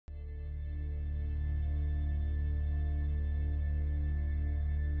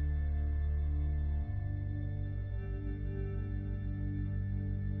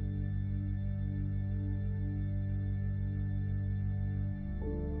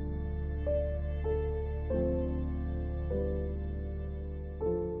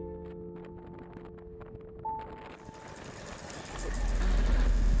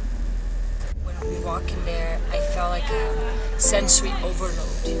walking there, I felt like a sensory overload.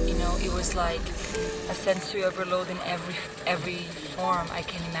 You know, it was like a sensory overload in every form I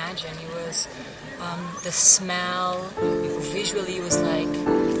can imagine. It was the smell. Visually, it was like,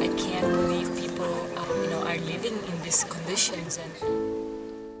 I can't believe people, you know, are living in these conditions. And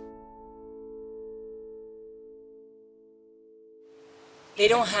they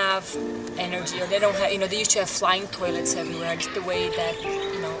don't have energy, or they don't have, you know, they used to have flying toilets everywhere. It's the way that,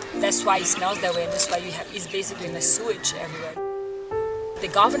 you know, that's why it smells that way, and that's why you have, it's basically in the sewage everywhere. The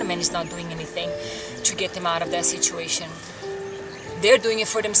government is not doing anything to get them out of that situation. They're doing it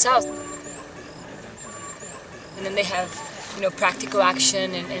for themselves. And then they have, you know, practical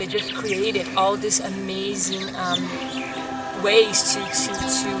action, and they just created all these amazing ways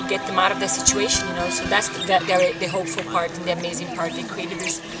to get them out of the situation, you know. So that's the hopeful part and the amazing part. They created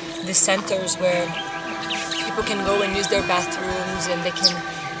these centers where people can go and use their bathrooms, and they can,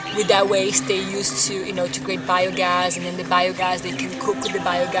 with that waste they used to, you know, to create biogas, and then the biogas they can cook with the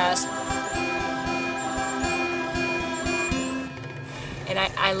biogas. And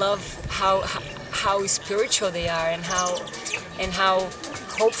I love how spiritual they are, and how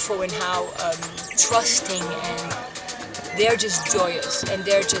hopeful, and how trusting, and they're just joyous, and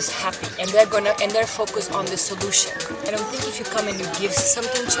they're just happy, and they're focused on the solution. I don't think if you come and you give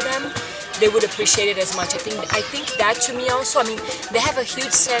something to them, they would appreciate it as much. I think that, to me also, I mean, they have a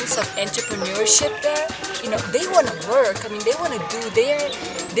huge sense of entrepreneurship there. You know, they want to work. I mean, they want to do.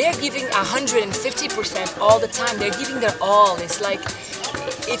 They're giving 150% all the time. They're giving their all. It's like,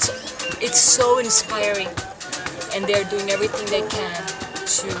 it's so inspiring, and they're doing everything they can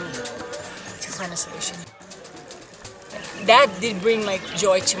to find a solution. That did bring like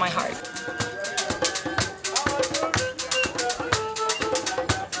joy to my heart.